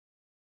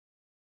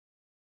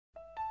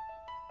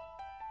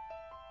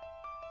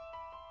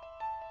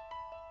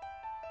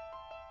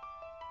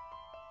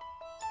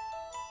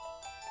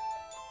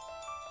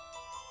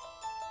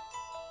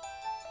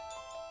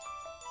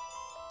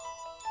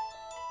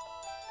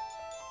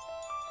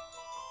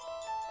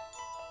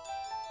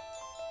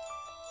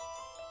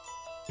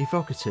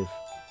Evocative,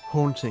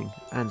 haunting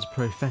and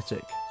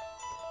prophetic.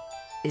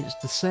 It's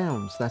the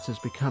sound that has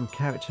become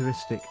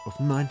characteristic of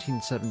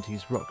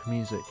 1970s rock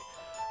music,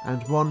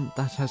 and one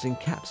that has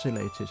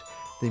encapsulated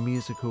the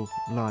musical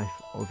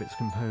life of its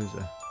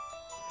composer.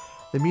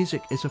 The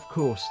music is of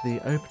course the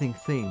opening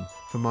theme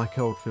for Mike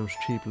Oldfield's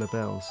Tubular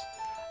Bells,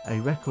 a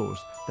record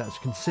that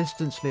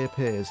consistently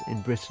appears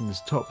in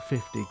Britain's top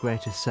 50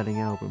 greatest selling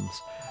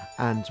albums,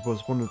 and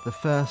was one of the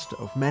first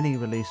of many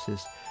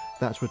releases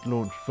that would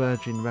launch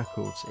Virgin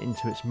Records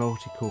into its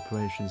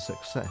multi-corporation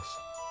success.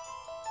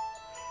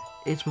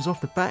 It was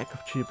off the back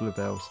of Tubular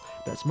Bells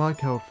that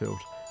Mike Oldfield,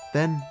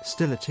 then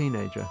still a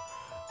teenager,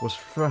 was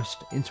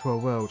thrust into a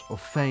world of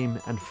fame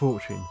and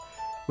fortune,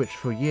 which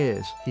for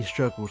years he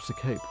struggled to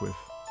cope with.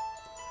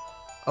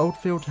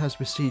 Oldfield has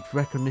received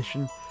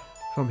recognition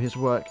from his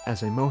work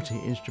as a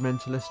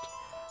multi-instrumentalist,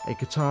 a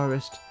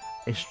guitarist,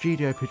 a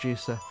studio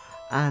producer,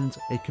 and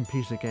a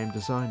computer game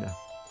designer.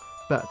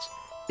 But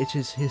it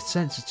is his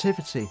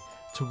sensitivity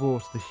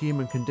towards the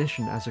human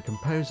condition as a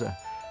composer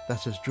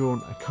that has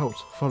drawn a cult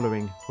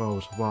following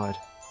worldwide.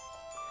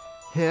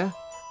 Here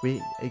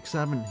we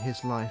examine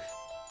his life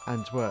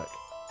and work.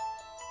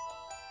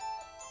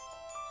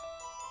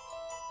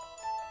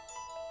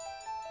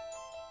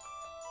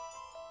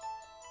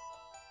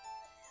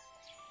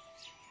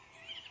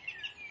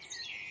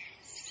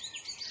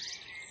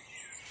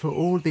 For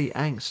all the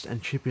angst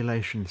and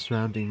tribulation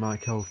surrounding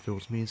Mike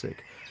Oldfield's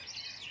music,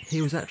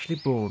 he was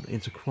actually born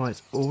into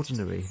quite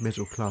ordinary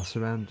middle-class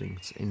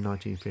surroundings in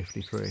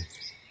 1953.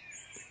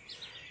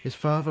 His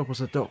father was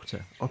a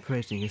doctor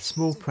operating a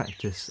small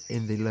practice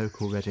in the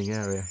local Reading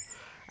area,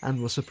 and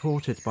was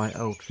supported by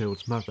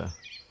Oldfield's mother.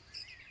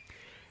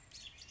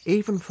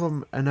 Even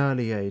from an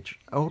early age,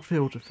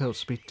 Oldfield felt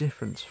to be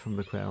different from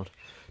the crowd,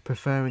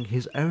 preferring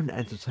his own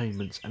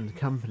entertainment and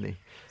company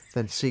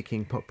than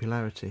seeking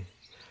popularity,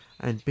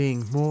 and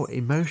being more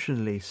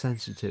emotionally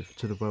sensitive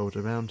to the world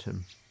around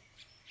him.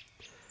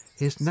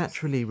 His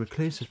naturally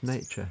reclusive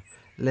nature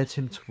led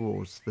him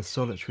towards the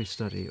solitary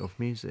study of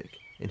music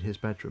in his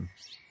bedroom.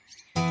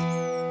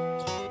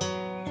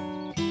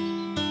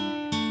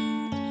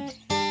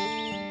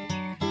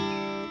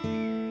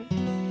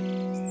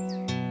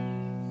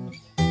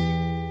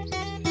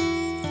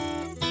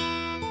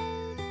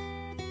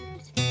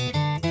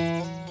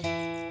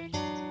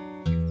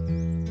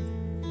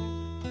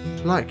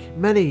 Like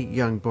many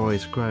young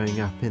boys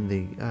growing up in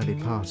the early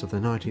part of the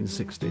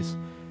 1960s,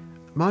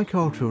 Mike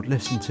Oldfield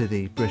listened to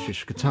the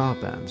British guitar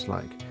bands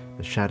like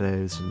the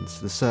Shadows and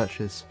the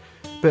Searchers,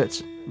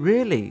 but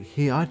really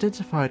he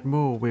identified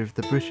more with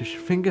the British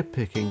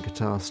finger-picking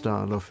guitar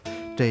style of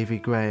Davy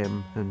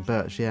Graham and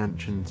Bert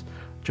Jansch and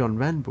John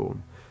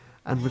Renbourn,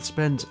 and would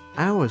spend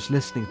hours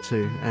listening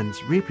to and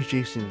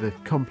reproducing the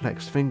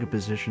complex finger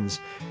positions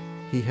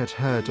he had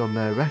heard on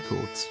their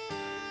records.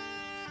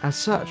 As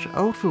such,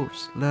 Oldfield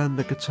learned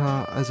the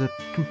guitar as a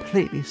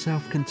completely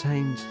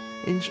self-contained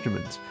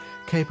instrument,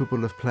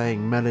 capable of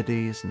playing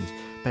melodies and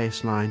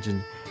bass lines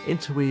and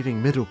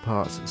interweaving middle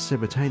parts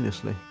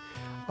simultaneously,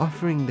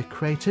 offering the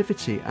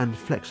creativity and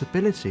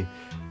flexibility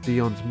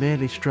beyond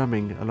merely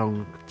strumming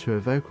along to a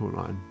vocal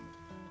line.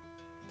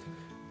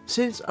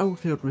 Since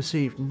Oldfield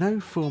received no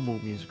formal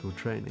musical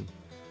training,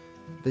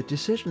 the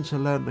decision to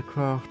learn the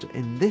craft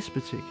in this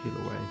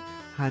particular way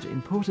had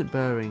important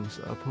bearings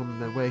upon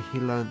the way he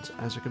learnt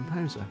as a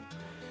composer.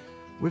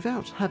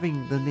 Without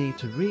having the need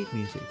to read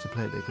music to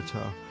play the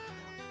guitar,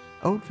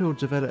 Oldfield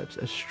developed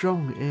a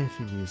strong ear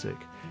for music,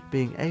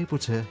 being able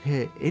to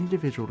hear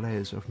individual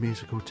layers of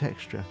musical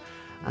texture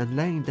and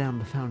laying down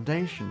the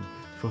foundation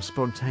for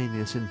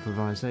spontaneous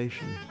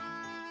improvisation.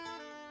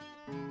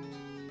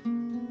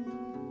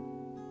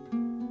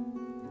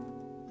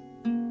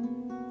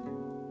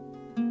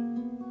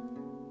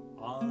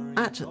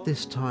 At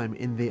this time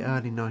in the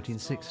early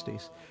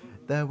 1960s,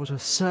 there was a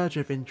surge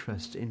of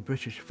interest in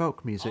British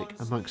folk music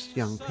amongst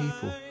young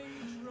people.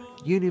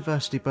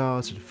 University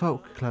bars and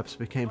folk clubs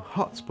became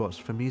hotspots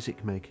for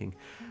music making,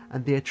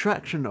 and the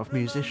attraction of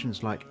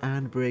musicians like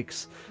Anne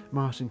Briggs,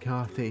 Martin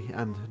Carthy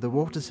and the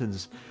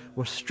Watersons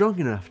was strong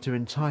enough to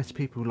entice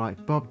people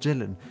like Bob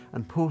Dylan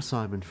and Paul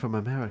Simon from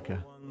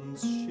America.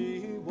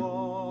 She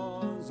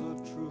was a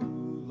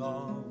true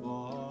love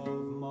of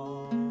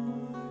mine.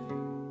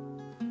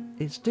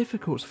 It's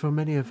difficult for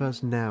many of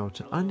us now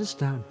to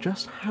understand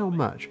just how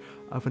much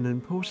of an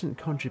important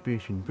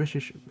contribution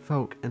British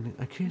folk and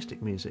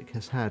acoustic music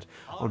has had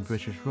on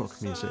British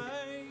rock music.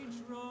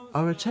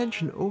 Our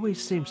attention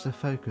always seems to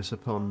focus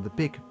upon the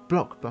big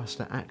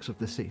blockbuster acts of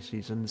the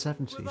 60s and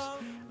 70s,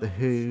 the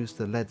Who's,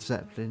 the Led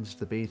Zeppelins,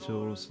 the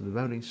Beatles, the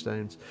Rolling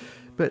Stones,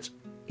 but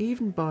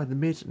even by the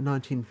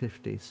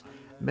mid-1950s,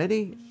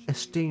 many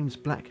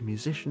esteemed black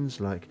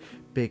musicians like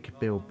Big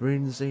Bill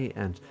Broonzy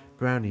and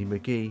Brownie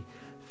McGhee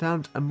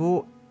found a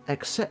more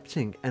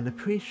accepting and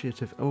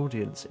appreciative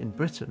audience in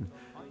Britain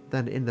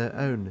than in their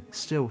own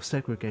still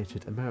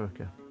segregated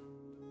America.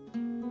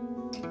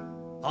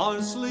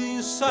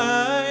 Parsley,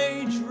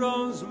 sage,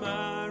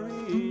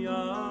 rosemary,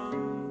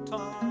 and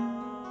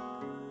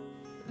thyme.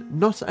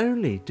 Not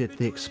only did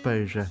the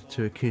exposure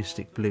to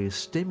acoustic blues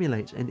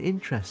stimulate an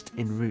interest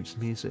in roots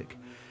music,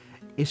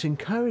 it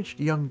encouraged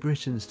young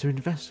Britons to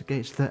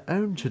investigate their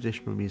own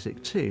traditional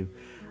music too,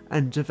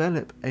 and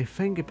develop a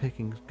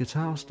finger-picking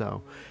guitar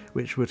style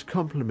which would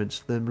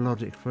complement the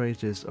melodic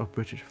phrases of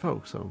British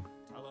folk song.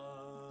 Tell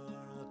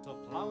her to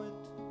plough it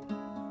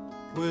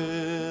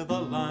with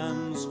a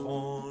lamb's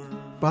horn.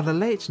 By the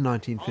late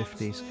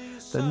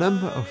 1950s, the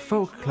number of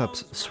folk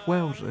clubs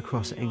swelled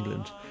across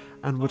England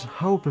and would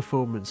hold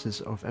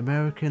performances of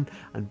American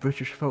and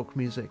British folk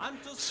music,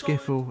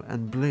 skiffle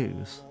and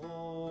blues.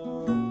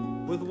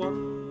 With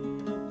one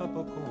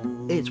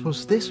peppercorn. It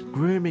was this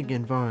grooming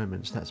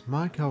environment that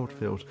Mike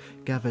Oldfield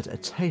gathered a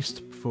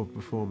taste for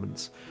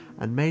performance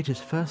and made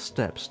his first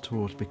steps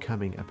towards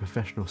becoming a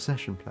professional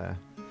session player.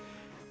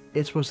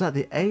 It was at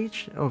the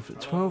age of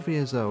 12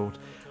 years old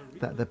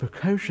that the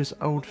precocious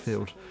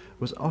Oldfield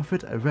was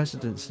offered a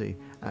residency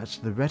at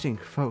the Reading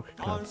Folk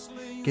Club,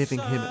 giving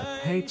him a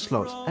paid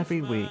slot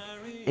every week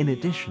in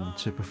addition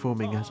to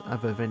performing at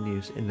other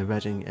venues in the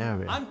Reading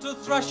area. And to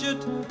thrash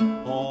it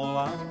all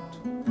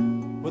out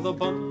with a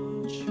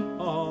bunch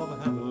of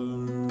heather,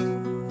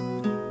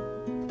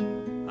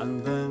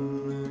 and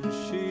then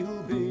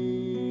she'll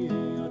be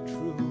a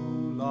true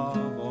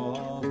love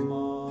of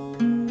mine.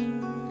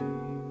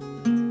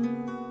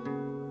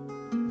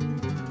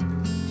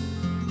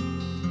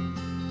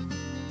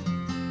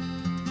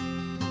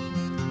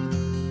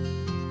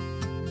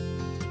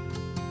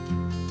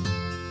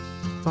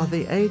 By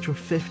the age of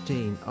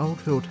 15,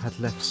 Oldfield had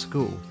left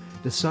school,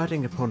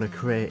 deciding upon a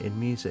career in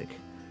music.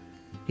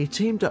 He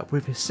teamed up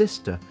with his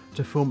sister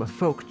to form a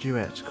folk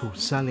duet called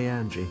Sally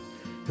Angie,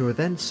 who were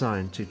then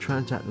signed to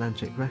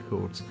Transatlantic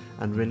Records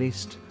and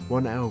released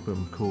one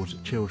album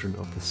called Children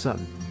of the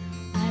Sun.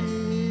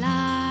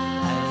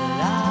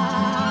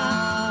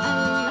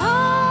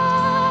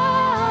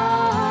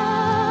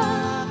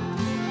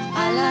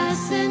 Allah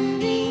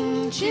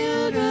sending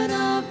children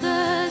of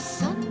the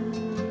sun.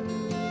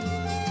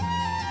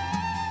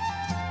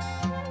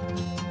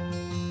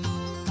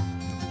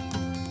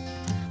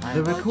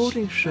 The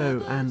recordings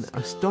show an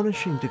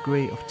astonishing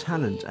degree of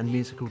talent and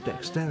musical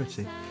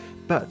dexterity,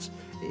 but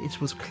it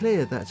was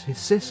clear that his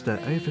sister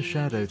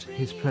overshadowed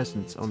his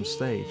presence on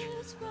stage.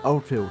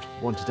 Oldfield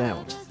wanted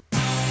out.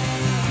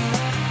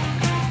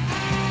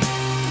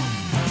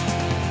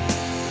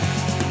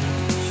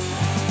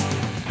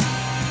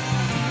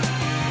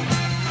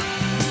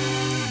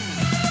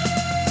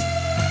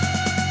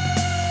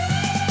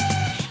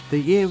 The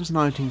year was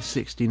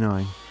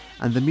 1969,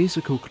 and the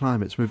musical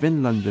climate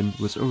within London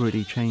was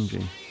already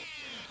changing.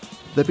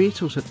 The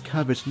Beatles had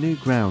covered new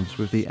ground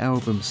with the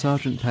album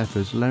Sgt.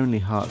 Pepper's Lonely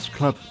Hearts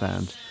Club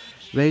Band,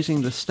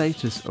 raising the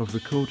status of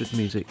recorded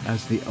music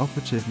as the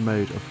operative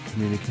mode of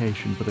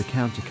communication for the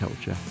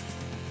counterculture.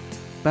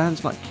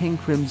 Bands like King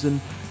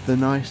Crimson, The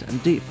Night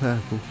and Deep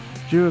Purple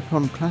drew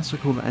upon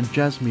classical and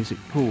jazz music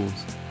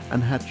pools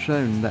and had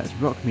shown that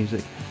rock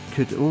music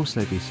could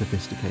also be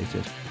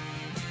sophisticated.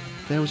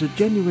 There was a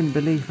genuine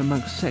belief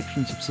amongst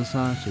sections of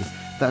society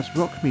that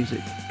rock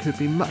music could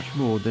be much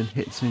more than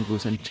hit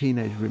singles and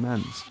teenage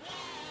romance,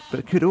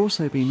 but could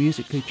also be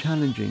musically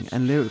challenging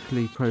and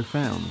lyrically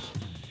profound.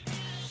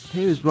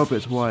 Here is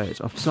Robert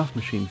Wyatt of Soft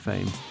Machine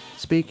fame,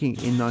 speaking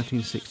in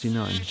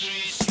 1969.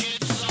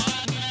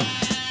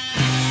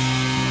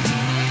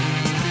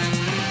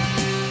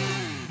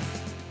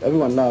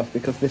 Everyone laughs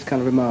because this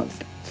kind of remark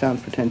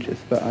sounds pretentious,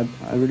 but I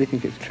really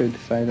think it's true to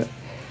say that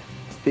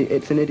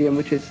it's an idiom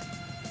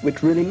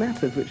which really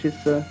matters, which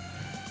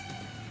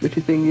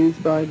is being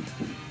used by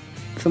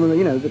some of the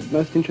the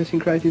most interesting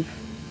creative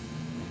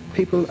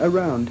people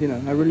around.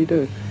 I really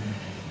do.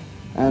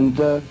 And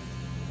but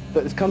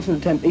this constant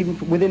attempt, even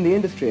within the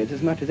industry, it's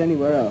as much as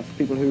anywhere else,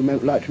 people who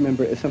like to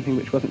remember it as something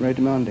which wasn't very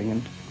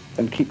demanding,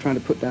 and keep trying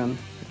to put down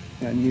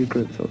new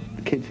groups or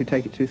kids who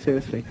take it too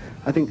seriously.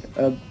 I think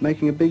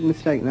making a big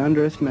mistake and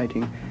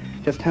underestimating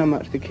just how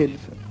much the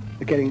kids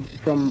are getting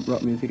from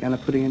rock music and are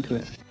putting into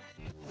it.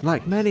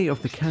 Like many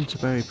of the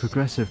Canterbury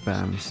progressive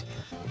bands,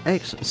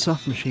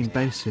 ex-Soft Machine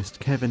bassist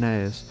Kevin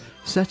Ayers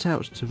set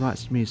out to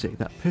write music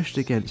that pushed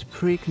against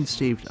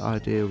preconceived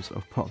ideals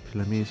of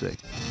popular music.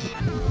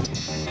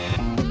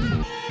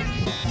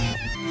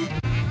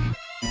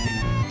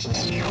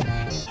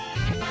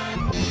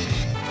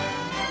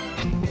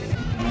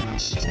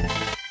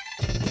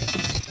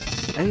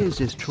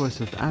 Ayers'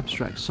 choice of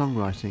abstract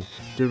songwriting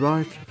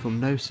derived from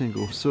no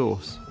single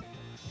source.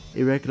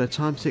 Irregular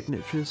time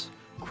signatures,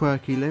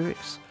 quirky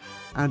lyrics,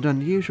 and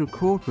unusual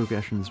chord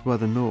progressions were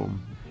the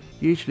norm,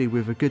 usually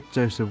with a good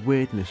dose of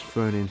weirdness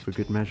thrown in for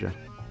good measure.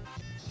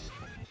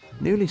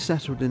 Newly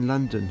settled in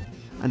London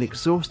and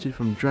exhausted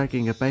from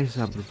dragging a bass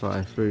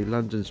amplifier through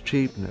London's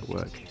tube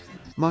network,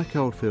 Mike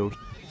Oldfield,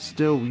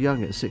 still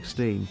young at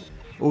 16,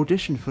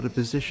 auditioned for the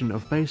position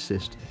of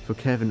bassist for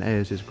Kevin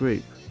Ayers'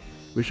 group,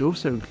 which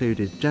also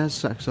included jazz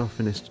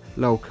saxophonist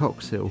Lowell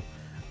Coxhill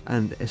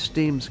and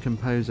esteemed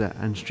composer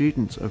and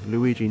student of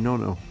Luigi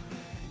Nono,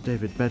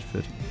 David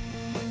Bedford.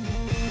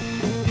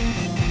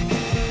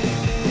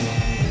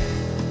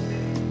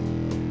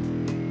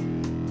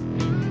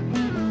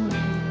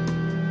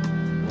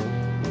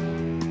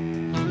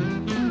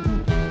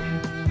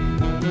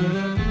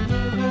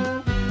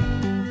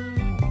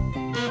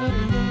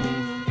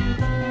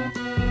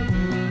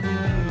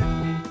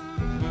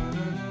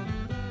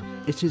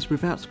 It is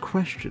without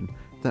question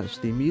that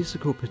the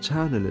musical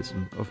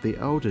paternalism of the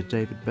older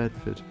David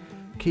Bedford,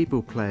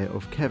 keyboard player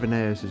of Kevin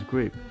Ayers'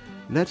 group,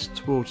 led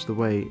towards the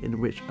way in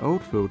which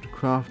Oldfield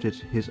crafted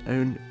his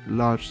own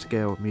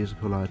large-scale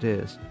musical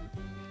ideas.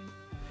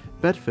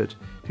 Bedford,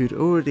 who'd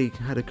already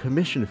had a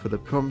commission for the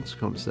Proms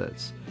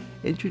concerts,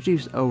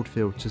 introduced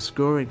Oldfield to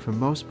scoring for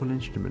multiple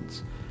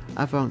instruments,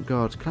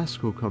 avant-garde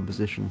classical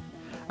composition,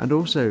 and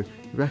also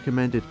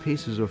recommended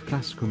pieces of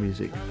classical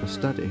music for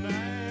study.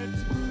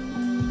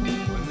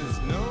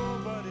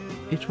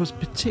 It was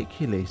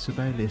particularly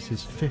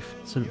Sibelius' Fifth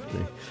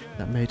Symphony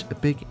that made a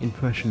big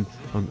impression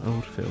on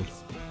Oldfield.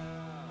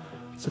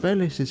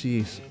 Sibelius'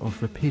 use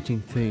of repeating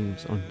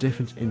themes on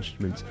different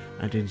instruments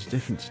and in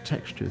different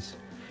textures,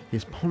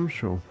 his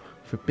penchant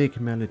for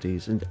big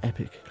melodies and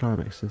epic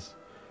climaxes,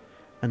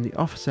 and the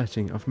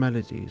offsetting of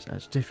melodies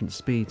at different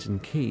speeds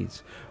and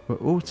keys were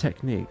all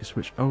techniques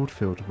which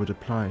Oldfield would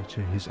apply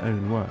to his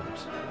own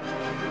works.